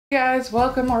Hey guys,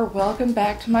 welcome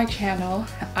back to my channel.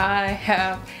 I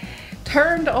have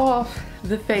turned off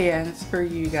the fans for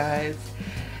you guys.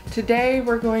 Today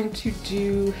we're going to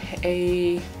do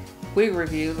a wig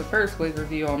review, the first wig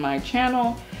review on my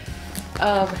channel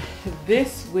of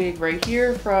this wig right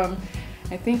here from,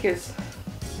 I think it's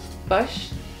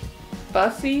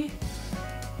Fuhsi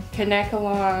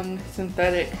Kanekalon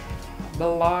synthetic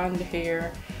blonde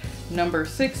hair number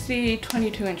 60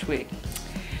 22-inch wig.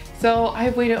 So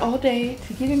I've waited all day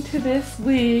to get into this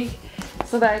wig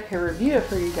so that I can review it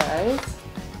for you guys.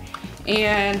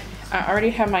 And I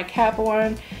already have my cap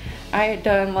on. I had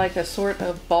done like a sort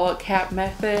of bald cap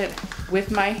method with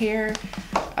my hair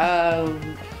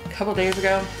a couple days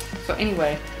ago. So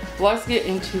anyway, let's get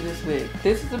into this wig.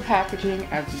 This is the packaging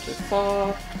as you just saw.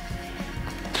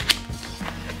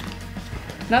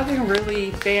 Nothing really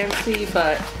fancy,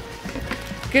 but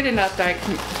good enough that I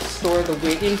can store the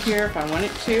wig in here if I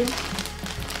wanted to.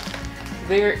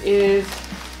 There is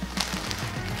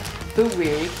the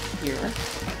wig here.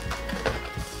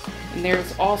 And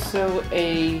there's also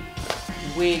a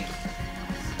wig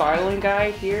styling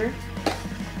guide here.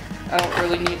 I don't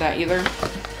really need that either.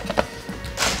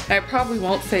 I probably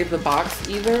won't save the box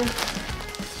either.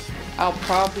 I'll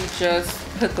probably just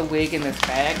put the wig in this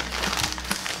bag.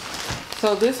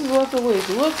 So this is what the wig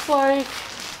looks like.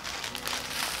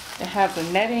 It has a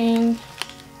netting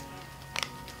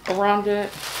around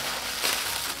it.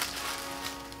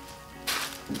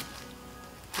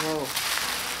 Whoa.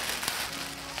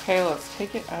 Okay, let's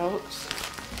take it out.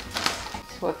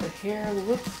 That's what the hair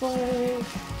looks like.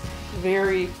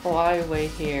 Very flyaway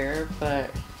hair,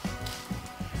 but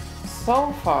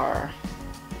so far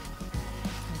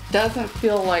doesn't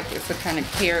feel like it's the kind of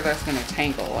hair that's going to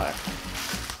tangle up.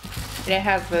 It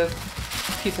has this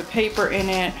piece of paper in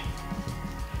it.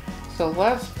 So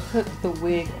let's put the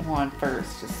wig on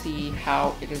first to see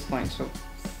how it is going to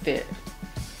fit.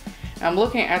 I'm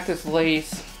looking at this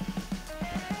lace.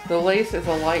 The lace is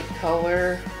a light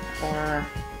color or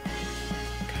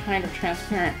kind of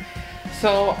transparent.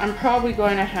 So I'm probably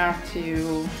going to have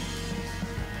to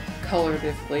color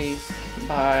this lace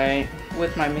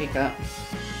with my makeup.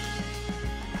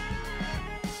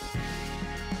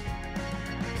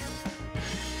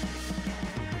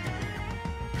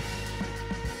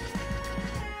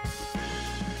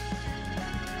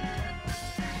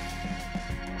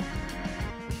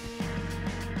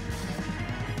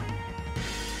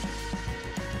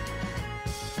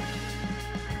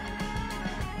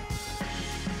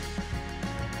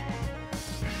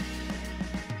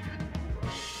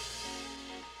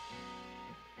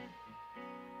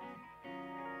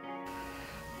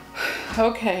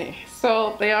 Okay,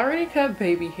 so they already cut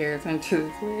baby hairs into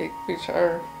this wig, which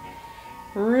are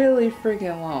really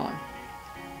freaking long.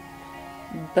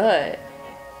 But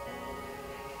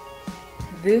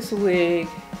this wig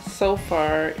so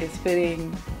far is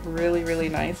fitting really, really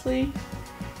nicely.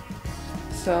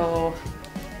 So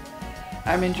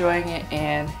I'm enjoying it,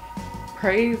 and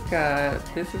praise God,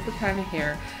 this is the kind of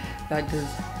hair that does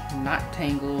not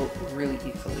tangle really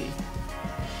easily.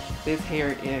 This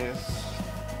hair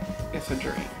it's a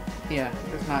dream. Yeah,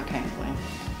 it's not tangling.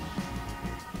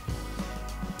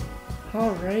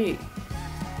 Alright.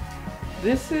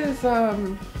 This is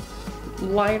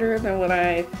lighter than what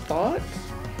I thought,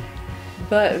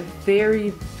 but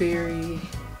very,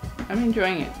 I'm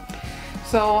enjoying it.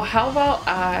 So how about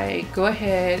I go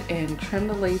ahead and trim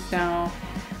the lace down.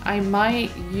 I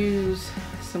might use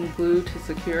some glue to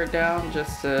secure it down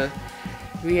just to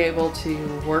be able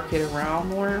to work it around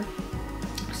more.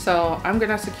 So I'm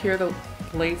gonna secure the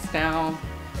lace down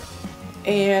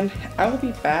and I will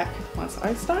be back once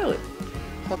I style it.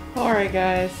 Alright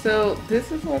guys, so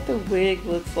this is what the wig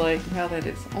looks like now that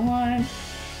it's on.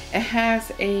 It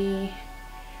has a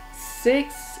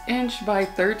 6-inch by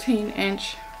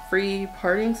 13-inch free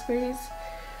parting space.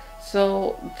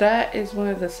 So that is one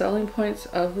of the selling points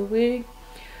of the wig.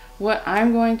 What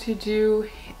I'm going to do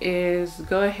is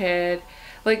go ahead,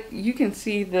 like you can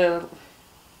see the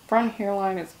front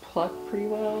hairline is plucked pretty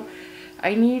well.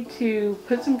 I need to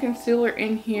put some concealer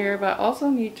in here, but I also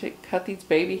need to cut these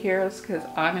baby hairs because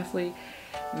honestly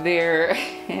they're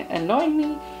annoying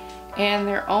me and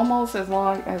they're almost as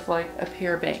long as like a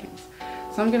pair of bangs.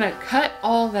 So I'm gonna cut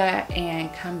all that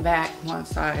and come back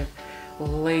once I've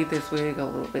laid this wig a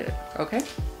little bit, okay?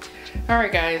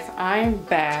 Alright guys, I'm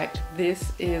back.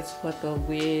 This is what the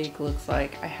wig looks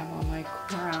like. I have on my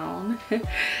crown.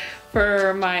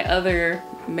 For my other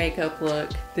makeup look,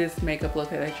 this makeup look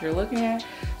that you're looking at.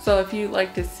 So if you'd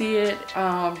like to see it,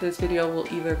 this video will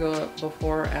either go up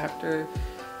before or after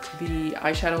the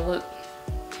eyeshadow look.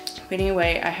 But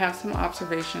anyway, I have some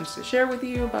observations to share with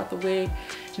you about the wig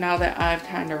now that I've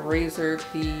kind of razored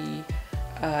the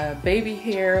baby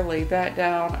hair, laid that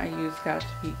down. I used Got to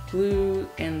Be glue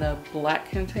in the black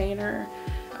container,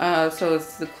 so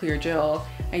it's the clear gel.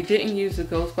 I didn't use the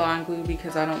Ghost Bond glue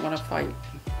because I don't want to fight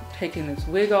taking this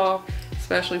wig off,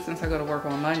 especially since I go to work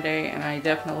on Monday, and I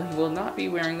definitely will not be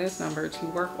wearing this number to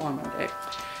work on Monday.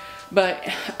 But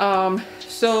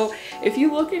so if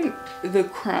you look in the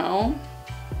crown,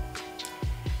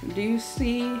 do you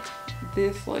see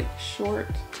this like short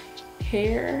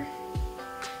hair?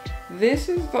 This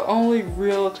is the only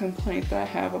real complaint that I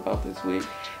have about this wig,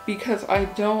 because I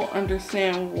don't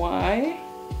understand why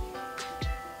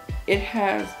it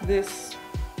has this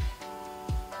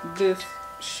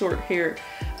short hair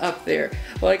up there.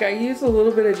 Like, I used a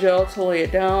little bit of gel to lay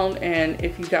it down, and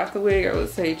if you got the wig, I would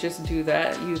say just do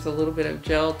that. Use a little bit of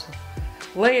gel to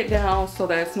lay it down so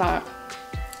that it's not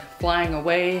flying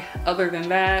away. Other than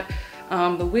that,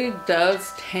 the wig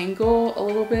does tangle a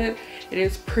little bit. It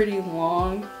is pretty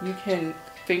long. You can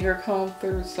finger comb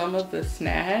through some of the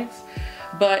snags,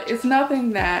 but it's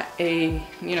nothing that a,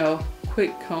 you know,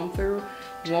 quick comb through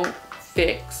won't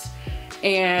fix.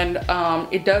 And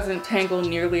it doesn't tangle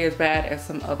nearly as bad as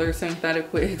some other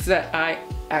synthetic wigs that I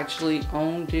actually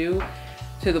own do,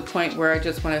 to the point where I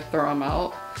just want to throw them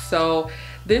out. So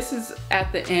this is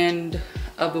at the end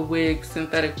of the wigs,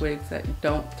 synthetic wigs that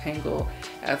don't tangle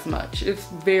as much. It's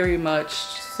very much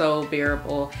so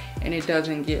bearable, and it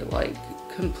doesn't get like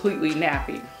completely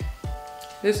nappy.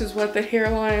 This is what the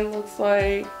hairline looks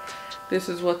like. This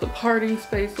is what the parting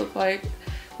space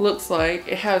looks like.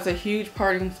 It has a huge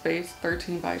parting space,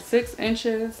 13 by 6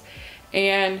 inches,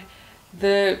 and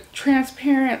the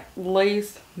transparent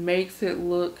lace makes it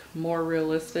look more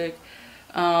realistic.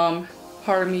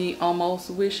 Part of me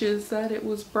almost wishes that it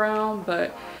was brown,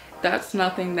 but that's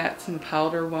nothing that some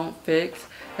powder won't fix.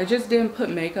 I just didn't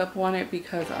put makeup on it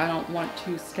because I don't want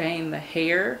to stain the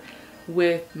hair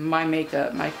with my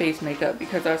makeup, my face makeup,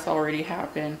 because that's already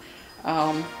happened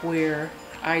where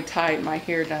I tied my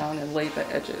hair down and laid the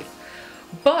edges.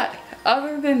 But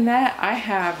other than that, I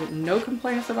have no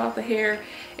complaints about the hair.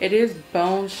 It is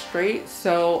bone straight,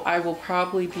 so I will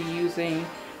probably be using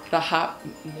the hot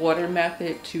water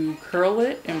method to curl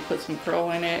it and put some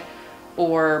curl in it,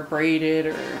 or braid it,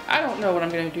 or I don't know what I'm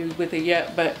going to do with it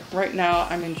yet, but right now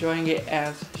I'm enjoying it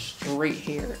as straight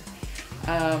hair.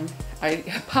 I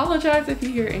apologize if you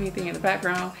hear anything in the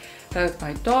background. That is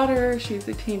my daughter. She's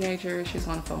a teenager. She's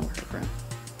on the phone with her friend.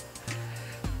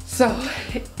 So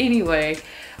anyway,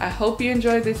 I hope you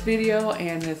enjoyed this video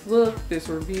and this look, this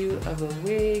review of the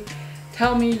wig.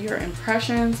 Tell me your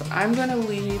impressions. I'm going to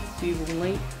leave the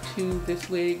link to this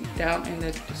wig down in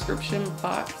the description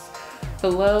box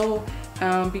below,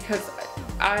 because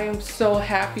I am so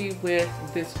happy with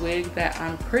this wig that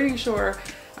I'm pretty sure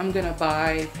I'm gonna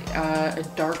buy a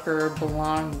darker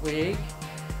blonde wig,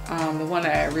 the one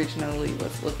that I originally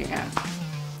was looking at.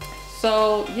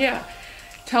 So yeah,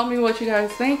 tell me what you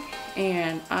guys think,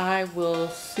 and I will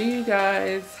see you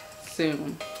guys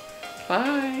soon.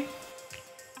 Bye.